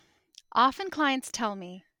Often clients tell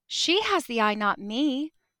me, she has the eye, not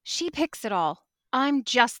me. She picks it all. I'm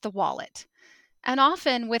just the wallet. And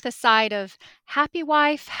often with a side of happy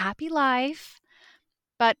wife, happy life.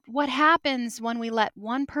 But what happens when we let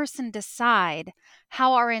one person decide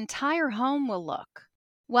how our entire home will look?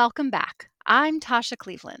 Welcome back. I'm Tasha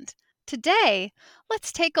Cleveland. Today,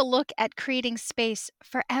 let's take a look at creating space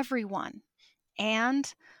for everyone.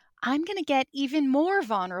 And I'm going to get even more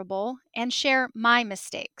vulnerable and share my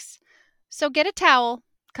mistakes. So get a towel,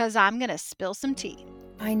 because I'm going to spill some tea.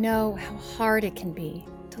 I know how hard it can be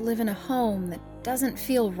to live in a home that doesn't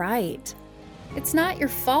feel right. It's not your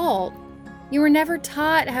fault. You were never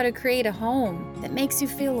taught how to create a home that makes you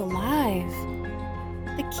feel alive.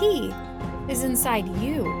 The key is inside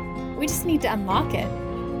you. We just need to unlock it.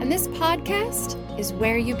 And this podcast is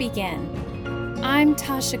where you begin. I'm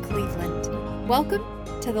Tasha Cleveland. Welcome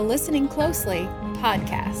to the Listening Closely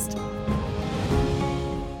podcast.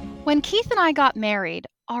 When Keith and I got married,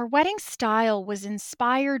 our wedding style was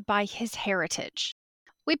inspired by his heritage.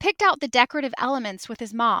 We picked out the decorative elements with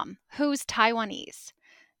his mom, who's Taiwanese.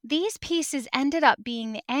 These pieces ended up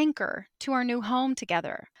being the anchor to our new home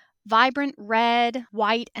together. Vibrant red,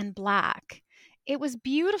 white, and black. It was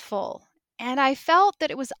beautiful, and I felt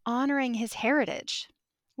that it was honoring his heritage.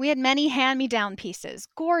 We had many hand-me-down pieces,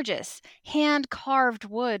 gorgeous, hand-carved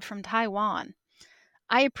wood from Taiwan.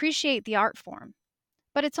 I appreciate the art form.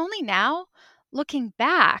 But it's only now, looking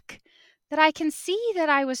back, that I can see that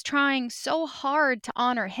I was trying so hard to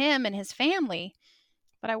honor him and his family,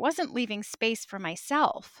 but I wasn't leaving space for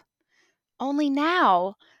myself. Only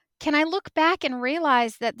now can I look back and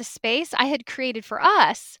realize that the space I had created for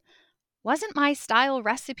us wasn't my style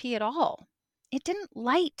recipe at all. It didn't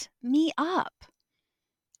light me up.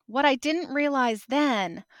 What I didn't realize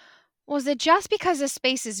then was that just because a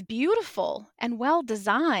space is beautiful and well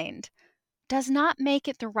designed does not make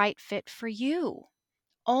it the right fit for you.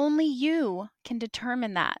 Only you can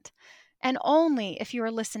determine that, and only if you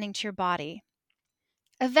are listening to your body.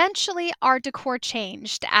 Eventually, our decor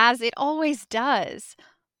changed, as it always does.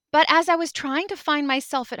 But as I was trying to find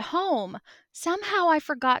myself at home, somehow I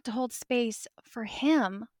forgot to hold space for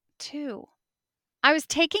him, too. I was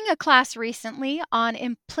taking a class recently on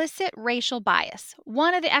implicit racial bias.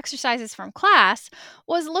 One of the exercises from class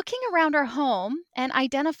was looking around our home and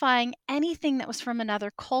identifying anything that was from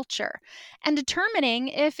another culture and determining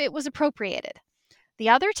if it was appropriated. The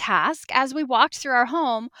other task, as we walked through our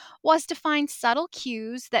home, was to find subtle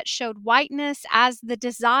cues that showed whiteness as the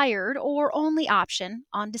desired or only option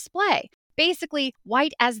on display. Basically,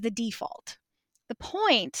 white as the default. The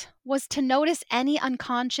point was to notice any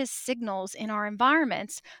unconscious signals in our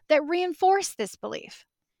environments that reinforce this belief.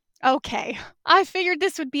 Okay, I figured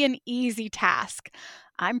this would be an easy task.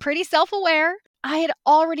 I'm pretty self-aware. I had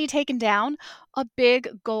already taken down a big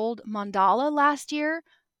gold mandala last year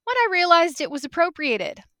when I realized it was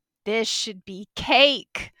appropriated. This should be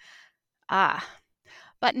cake.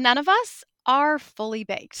 But none of us are fully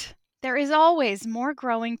baked. There is always more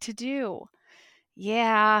growing to do.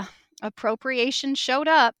 Yeah, appropriation showed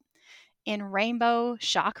up in rainbow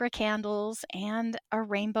chakra candles and a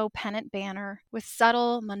rainbow pennant banner with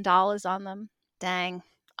subtle mandalas on them. Dang,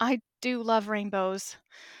 I do love rainbows.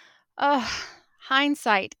 Ugh,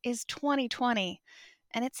 hindsight is 2020,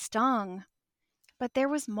 and it stung. But there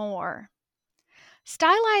was more.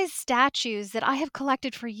 Stylized statues that I have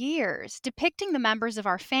collected for years, depicting the members of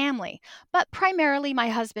our family, but primarily my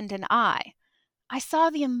husband and I. I saw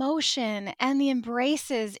the emotion and the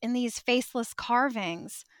embraces in these faceless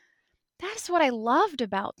carvings. That's what I loved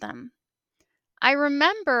about them. I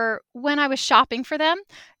remember when I was shopping for them,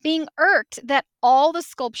 being irked that all the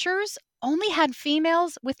sculptures only had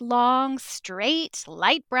females with long, straight,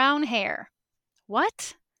 light brown hair.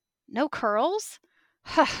 What? No curls?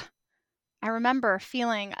 Huh. I remember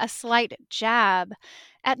feeling a slight jab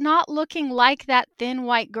at not looking like that thin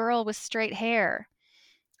white girl with straight hair.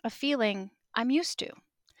 A feeling I'm used to.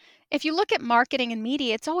 If you look at marketing and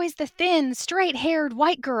media, it's always the thin, straight-haired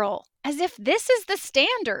white girl, as if this is the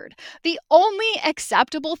standard, the only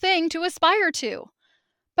acceptable thing to aspire to.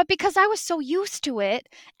 But because I was so used to it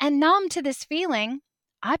and numb to this feeling,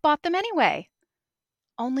 I bought them anyway.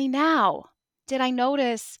 Only now did I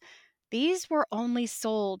notice these were only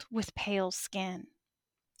sold with pale skin.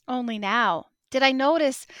 Only now did I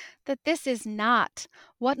notice that this is not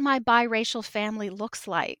what my biracial family looks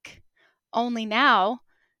like. Only now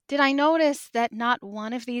did I notice that not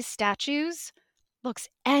one of these statues looks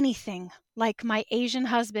anything like my Asian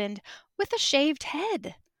husband with a shaved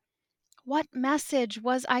head. What message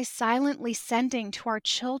was I silently sending to our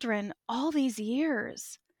children all these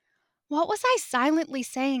years? What was I silently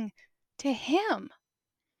saying to him?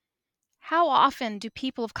 How often do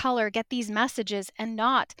people of color get these messages and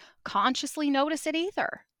not consciously notice it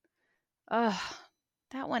either? Ugh,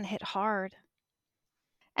 that one hit hard.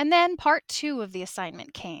 And then part 2 of the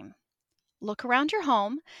assignment came. Look around your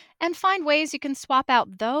home and find ways you can swap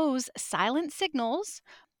out those silent signals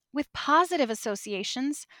with positive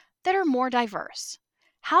associations that are more diverse.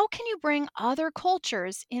 How can you bring other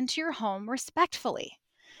cultures into your home respectfully?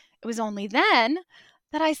 It was only then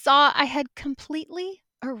that I saw I had completely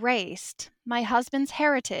erased my husband's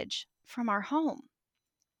heritage from our home.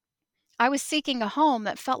 I was seeking a home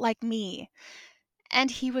that felt like me,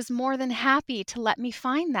 and he was more than happy to let me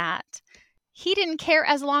find that. He didn't care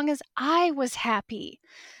as long as I was happy.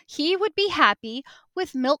 He would be happy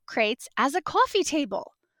with milk crates as a coffee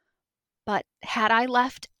table. But had I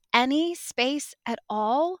left any space at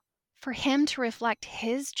all for him to reflect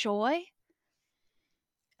his joy?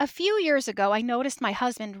 A few years ago, I noticed my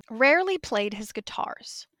husband rarely played his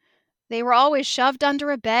guitars. They were always shoved under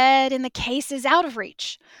a bed in the cases out of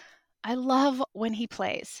reach. I love when he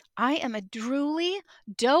plays. I am a drooly,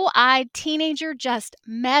 doe-eyed teenager just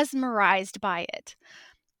mesmerized by it.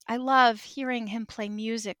 I love hearing him play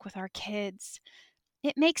music with our kids.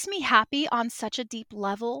 It makes me happy on such a deep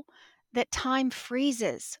level that time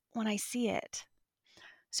freezes when I see it.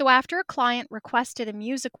 So after a client requested a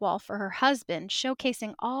music wall for her husband,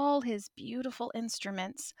 showcasing all his beautiful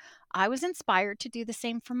instruments, I was inspired to do the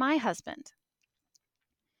same for my husband.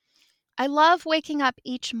 I love waking up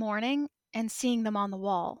each morning and seeing them on the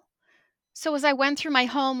wall. So as I went through my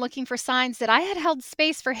home looking for signs that I had held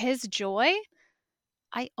space for his joy,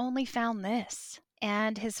 I only found this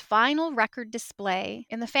and his final record display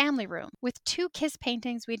in the family room with 2 Kiss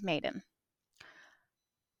paintings we'd made him.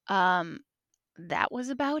 That was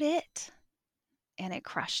about it, and it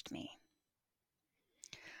crushed me.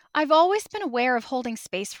 I've always been aware of holding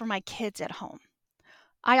space for my kids at home.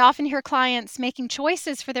 I often hear clients making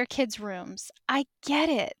choices for their kids' rooms. I get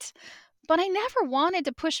it, but I never wanted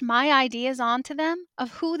to push my ideas onto them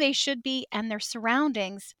of who they should be, and their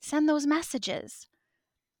surroundings send those messages.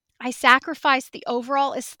 I sacrificed the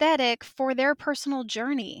overall aesthetic for their personal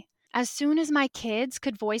journey. As soon as my kids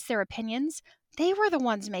could voice their opinions, they were the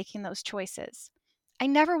ones making those choices. I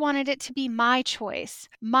never wanted it to be my choice,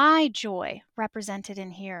 my joy represented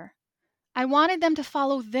in here. I wanted them to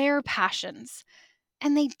follow their passions,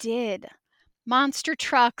 and they did. Monster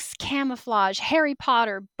trucks, camouflage, Harry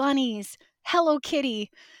Potter, bunnies, Hello Kitty.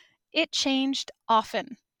 It changed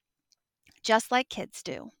often, just like kids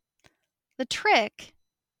do. The trick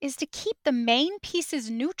is to keep the main pieces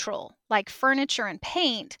neutral, like furniture and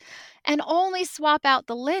paint, and only swap out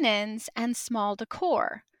the linens and small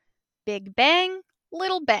decor. Big bang,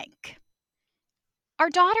 little bank. Our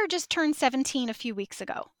daughter just turned 17 a few weeks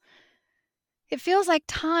ago. It feels like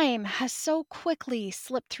time has so quickly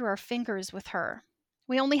slipped through our fingers with her.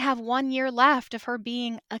 We only have 1 year left of her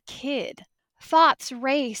being a kid. Thoughts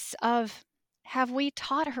race of, have we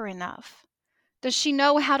taught her enough? Does she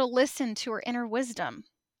know how to listen to her inner wisdom?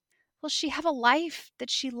 Will she have a life that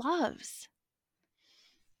she loves?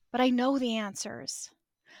 But I know the answers.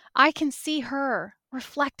 I can see her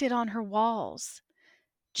reflected on her walls,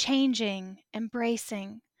 changing,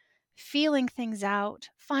 embracing, feeling things out,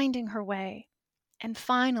 finding her way, and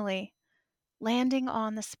finally landing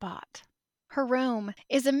on the spot. Her room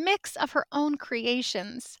is a mix of her own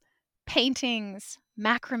creations, paintings,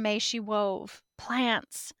 macrame she wove,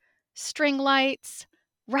 plants, string lights,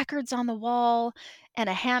 records on the wall, and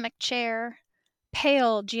a hammock chair,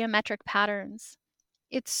 pale geometric patterns.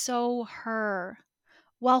 It's so her,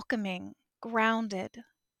 welcoming, grounded,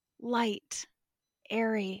 light,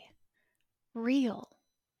 airy, real.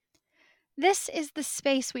 This is the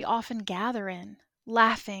space we often gather in,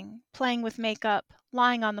 laughing, playing with makeup,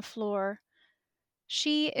 lying on the floor.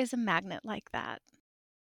 She is a magnet like that.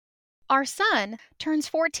 Our son turns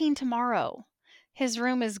 14 tomorrow. His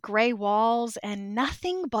room is gray walls and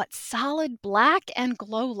nothing but solid black and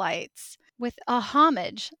glow lights, with a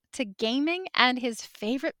homage to gaming and his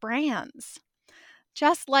favorite brands.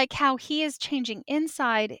 Just like how he is changing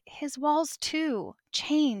inside, his walls too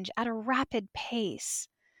change at a rapid pace.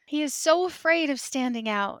 He is so afraid of standing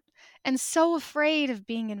out and so afraid of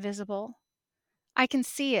being invisible. I can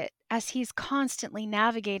see it as he's constantly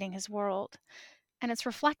navigating his world, and it's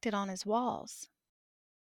reflected on his walls.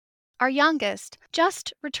 Our youngest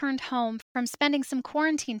just returned home from spending some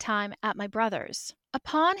quarantine time at my brother's.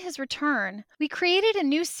 Upon his return, we created a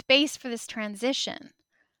new space for this transition.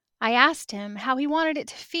 I asked him how he wanted it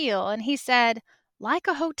to feel, and he said, like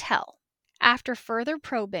a hotel. After further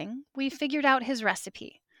probing, we figured out his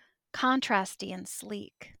recipe, contrasty and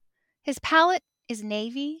sleek. His palette is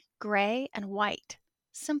navy, gray, and white,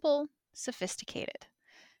 simple sophisticated.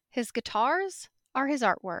 His guitars are his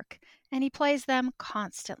artwork, and he plays them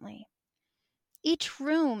constantly. Each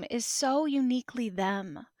room is so uniquely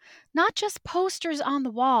them, not just posters on the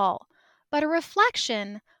wall, but a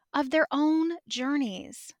reflection of their own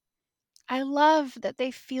journeys. I love that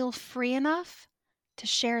they feel free enough to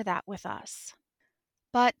share that with us.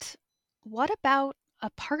 But what about a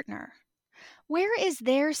partner? Where is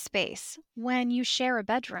their space when you share a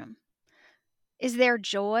bedroom? Is their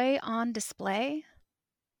joy on display?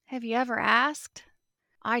 Have you ever asked?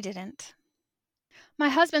 I didn't. My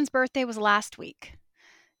husband's birthday was last week.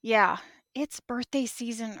 Yeah, it's birthday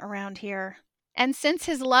season around here. And since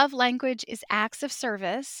his love language is acts of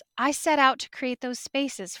service, I set out to create those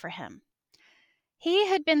spaces for him. He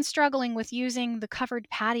had been struggling with using the covered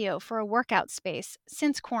patio for a workout space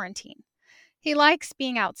since quarantine. He likes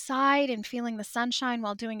being outside and feeling the sunshine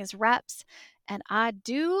while doing his reps, and I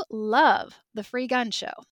do love the free gun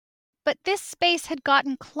show. But this space had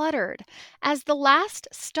gotten cluttered as the last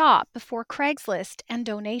stop before Craigslist and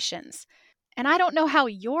donations. And I don't know how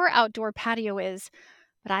your outdoor patio is,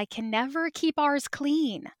 but I can never keep ours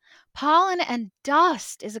clean. Pollen and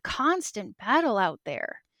dust is a constant battle out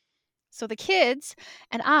there. So the kids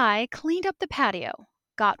and I cleaned up the patio,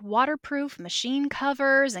 got waterproof machine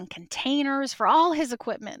covers and containers for all his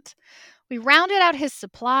equipment. We rounded out his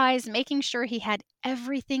supplies, making sure he had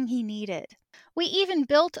everything he needed. We even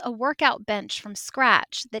built a workout bench from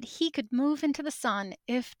scratch that he could move into the sun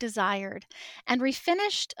if desired, and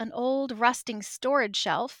refinished an old rusting storage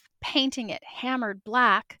shelf, painting it hammered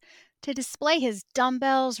black, to display his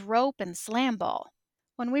dumbbells, rope, and slam ball.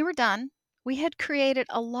 When we were done, we had created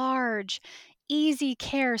a large, easy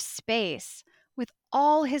care space with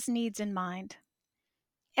all his needs in mind.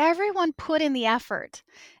 Everyone put in the effort,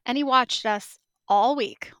 and he watched us all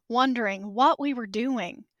week, wondering what we were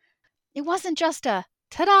doing. It wasn't just a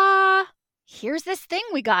ta-da, here's this thing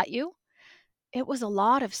we got you. It was a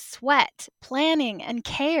lot of sweat, planning, and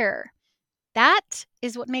care. That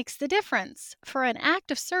is what makes the difference for an act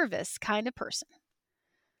of service kind of person.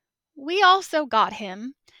 We also got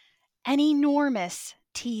him an enormous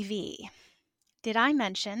TV. Did I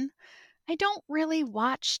mention I don't really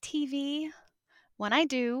watch TV? When I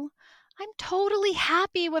do, I'm totally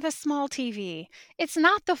happy with a small TV. It's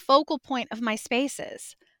not the focal point of my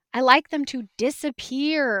spaces. I like them to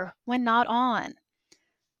disappear when not on.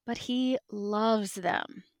 But he loves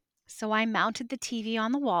them. So I mounted the TV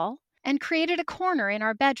on the wall and created a corner in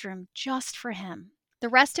our bedroom just for him. The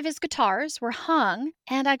rest of his guitars were hung,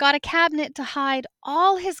 and I got a cabinet to hide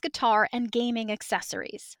all his guitar and gaming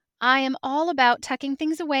accessories. I am all about tucking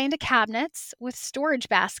things away into cabinets with storage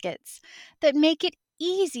baskets that make it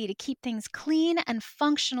easy to keep things clean and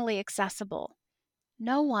functionally accessible.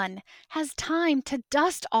 No one has time to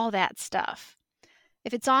dust all that stuff.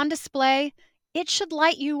 If it's on display, it should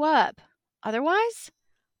light you up. Otherwise,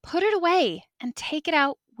 put it away and take it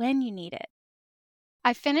out when you need it.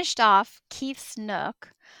 I finished off Keith's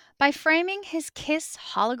nook by framing his Kiss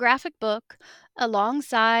holographic book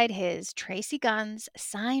alongside his Tracy Guns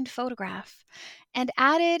signed photograph and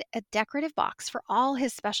added a decorative box for all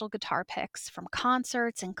his special guitar picks from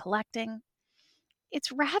concerts and collecting.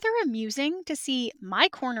 It's rather amusing to see my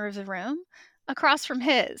corner of the room across from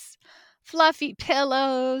his. Fluffy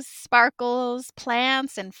pillows, sparkles,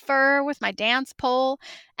 plants, and fur with my dance pole,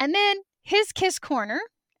 and then his Kiss corner,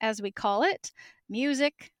 as we call it,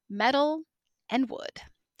 music, metal, and wood.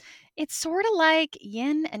 It's sort of like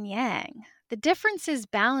yin and yang. The differences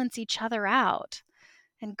balance each other out.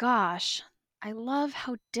 And gosh, I love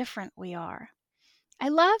how different we are. I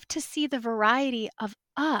love to see the variety of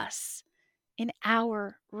us in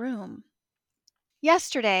our room.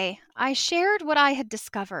 Yesterday, I shared what I had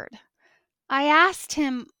discovered. I asked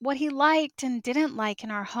him what he liked and didn't like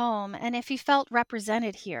in our home and if he felt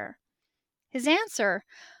represented here. His answer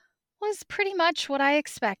was pretty much what I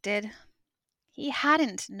expected. He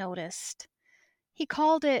hadn't noticed. He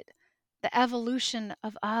called it the evolution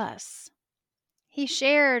of us. He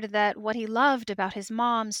shared that what he loved about his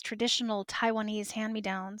mom's traditional Taiwanese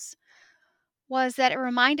hand-me-downs was that it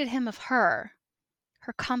reminded him of her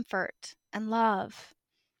comfort and love.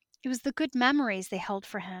 It was the good memories they held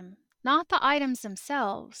for him, not the items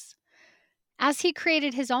themselves. As he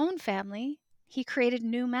created his own family, he created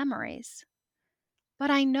new memories. But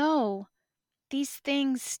I know these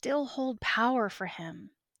things still hold power for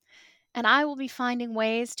him, and I will be finding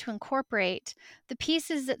ways to incorporate the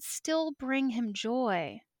pieces that still bring him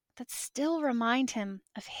joy, that still remind him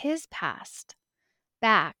of his past,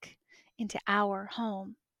 back into our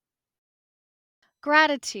home.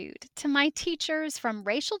 Gratitude to my teachers from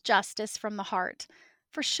Racial Justice from the Heart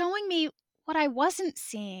for showing me what I wasn't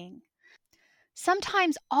seeing,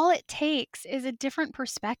 Sometimes all it takes is a different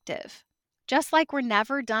perspective. Just like we're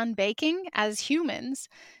never done baking as humans,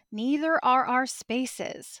 neither are our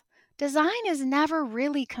spaces. Design is never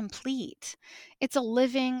really complete. It's a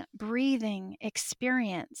living, breathing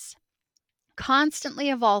experience, constantly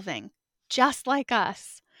evolving, just like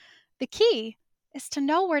us. The key is to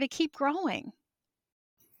know where to keep growing.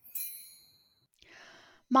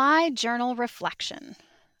 My journal reflection.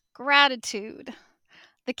 Gratitude.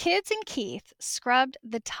 The kids and Keith scrubbed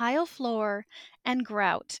the tile floor and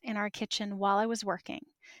grout in our kitchen while I was working,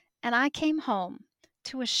 and I came home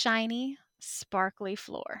to a shiny, sparkly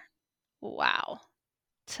floor. Wow,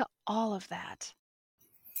 to all of that.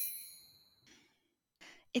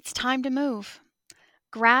 It's time to move.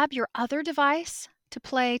 Grab your other device to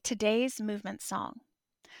play today's movement song,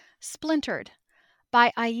 Splintered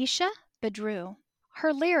by Aisha Bedru.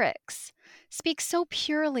 Her lyrics speak so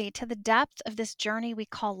purely to the depth of this journey we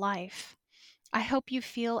call life. I hope you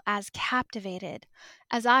feel as captivated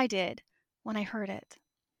as I did when I heard it.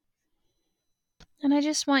 And I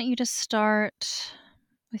just want you to start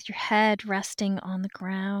with your head resting on the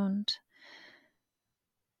ground,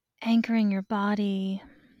 anchoring your body,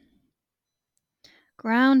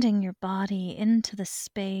 grounding your body into the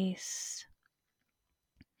space,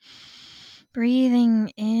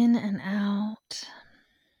 breathing in and out.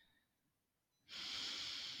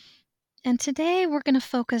 And today we're going to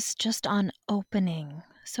focus just on opening.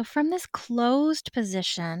 So from this closed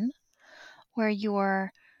position where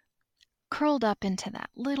you're curled up into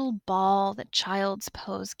that little ball that child's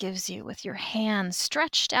pose gives you, with your hands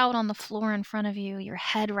stretched out on the floor in front of you, your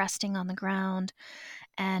head resting on the ground,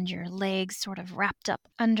 and your legs sort of wrapped up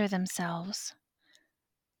under themselves.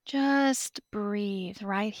 Just breathe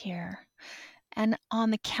right here. And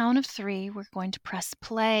on the count of 3, we're going to press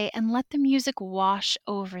play and let the music wash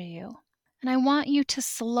over you. And I want you to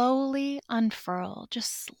slowly unfurl,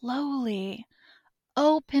 just slowly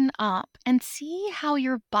open up and see how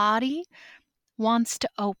your body wants to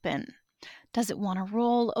open. Does it want to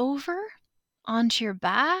roll over onto your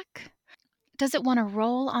back? Does it want to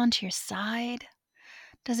roll onto your side?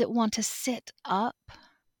 Does it want to sit up?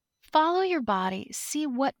 Follow your body. See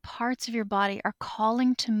what parts of your body are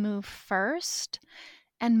calling to move first,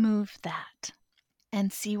 and move that.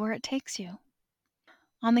 And see where it takes you.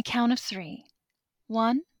 On the count of 3.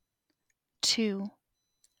 1, 2,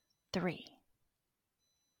 3.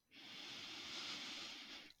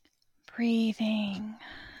 Breathing.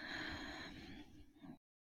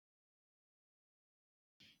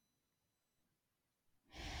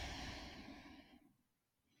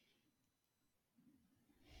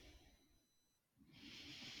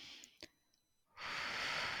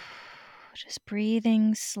 Just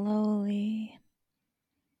breathing slowly.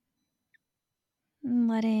 And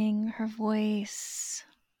letting her voice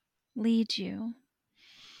lead you.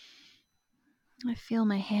 I feel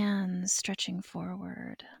my hands stretching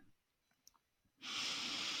forward.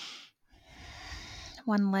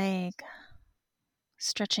 One leg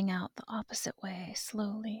stretching out the opposite way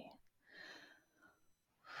slowly.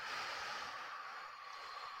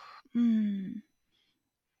 I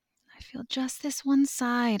feel just this one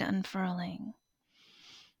side unfurling.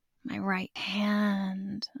 My right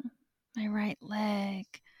hand, my right leg,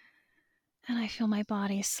 and I feel my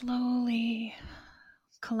body slowly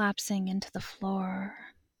collapsing into the floor.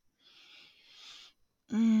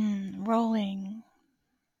 Rolling,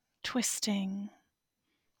 twisting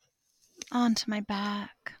onto my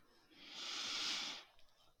back.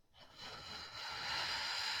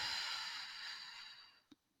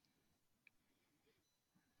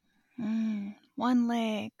 One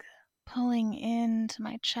leg pulling into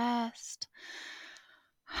my chest.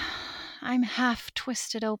 I'm half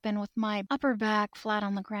twisted open with my upper back flat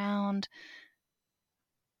on the ground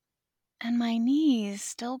and my knees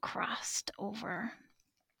still crossed over.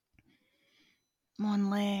 One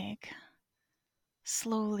leg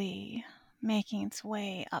slowly making its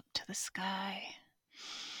way up to the sky,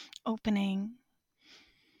 opening.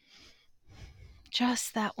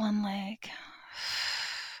 Just that one leg.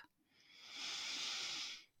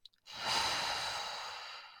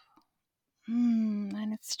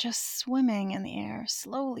 And it's just swimming in the air,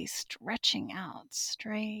 slowly stretching out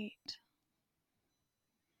straight.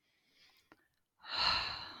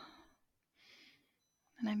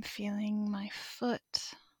 And I'm feeling my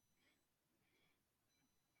foot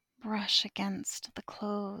brush against the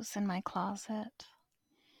clothes in my closet.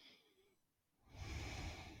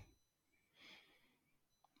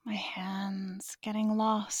 My hands getting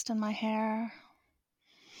lost in my hair.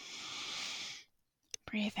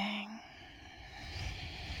 Breathing.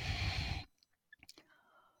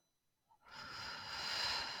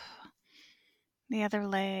 the other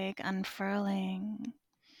leg unfurling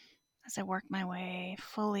as I work my way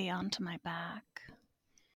fully onto my back.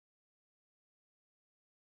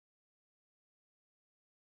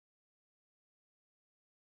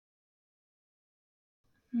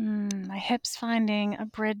 My hips finding a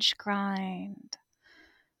bridge grind.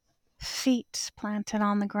 Feet planted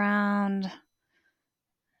on the ground.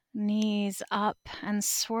 Knees up and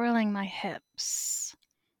swirling my hips.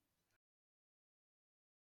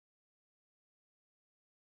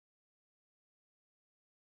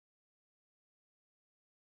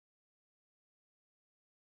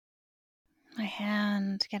 My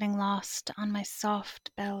hand getting lost on my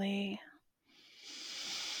soft belly.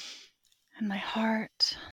 And my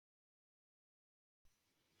heart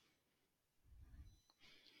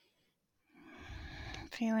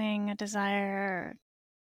feeling a desire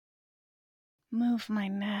to move my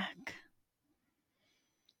neck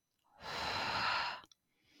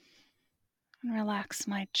and relax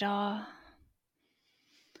my jaw.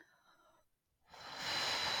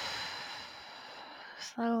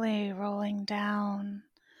 Slowly rolling down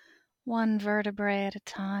one vertebrae at a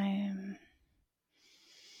time,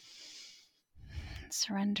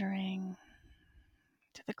 surrendering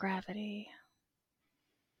to the gravity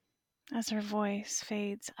as her voice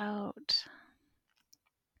fades out.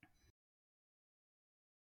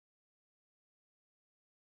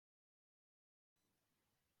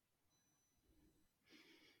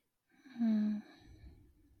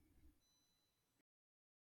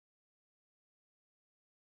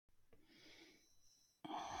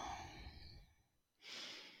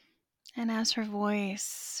 And as her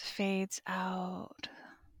voice fades out,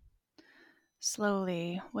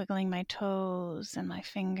 slowly wiggling my toes and my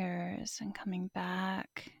fingers and coming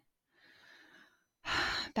back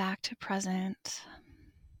to present,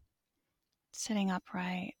 sitting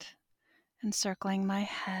upright and circling my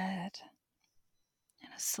head in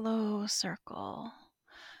a slow circle,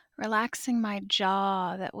 relaxing my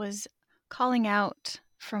jaw that was calling out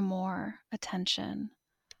for more attention,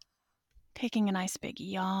 taking a nice big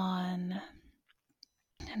yawn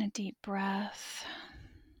and a deep breath.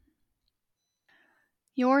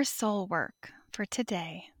 Your soul work for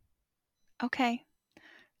today. Okay,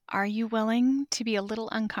 are you willing to be a little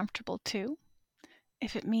uncomfortable too?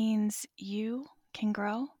 If it means you can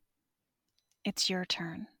grow, it's your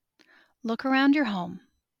turn. Look around your home.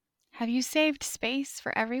 Have you saved space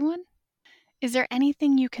for everyone? Is there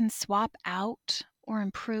anything you can swap out or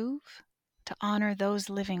improve to honor those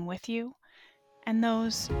living with you and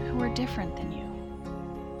those who are different than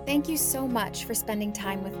you? Thank you so much for spending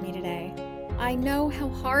time with me today. I know how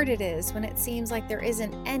hard it is when it seems like there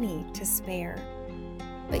isn't any to spare.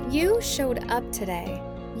 But you showed up today.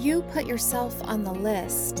 You put yourself on the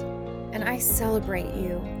list, and I celebrate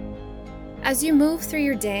you. As you move through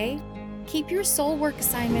your day, keep your soul work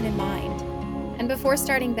assignment in mind. And before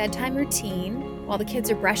starting bedtime routine, while the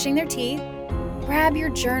kids are brushing their teeth, grab your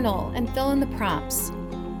journal and fill in the prompts.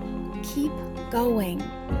 Keep going.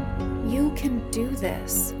 You can do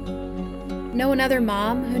this. Know another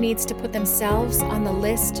mom who needs to put themselves on the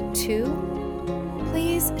list too?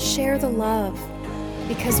 Please share the love,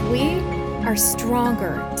 because we are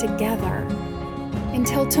stronger together.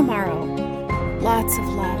 Until tomorrow, lots of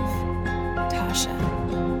love, Tasha.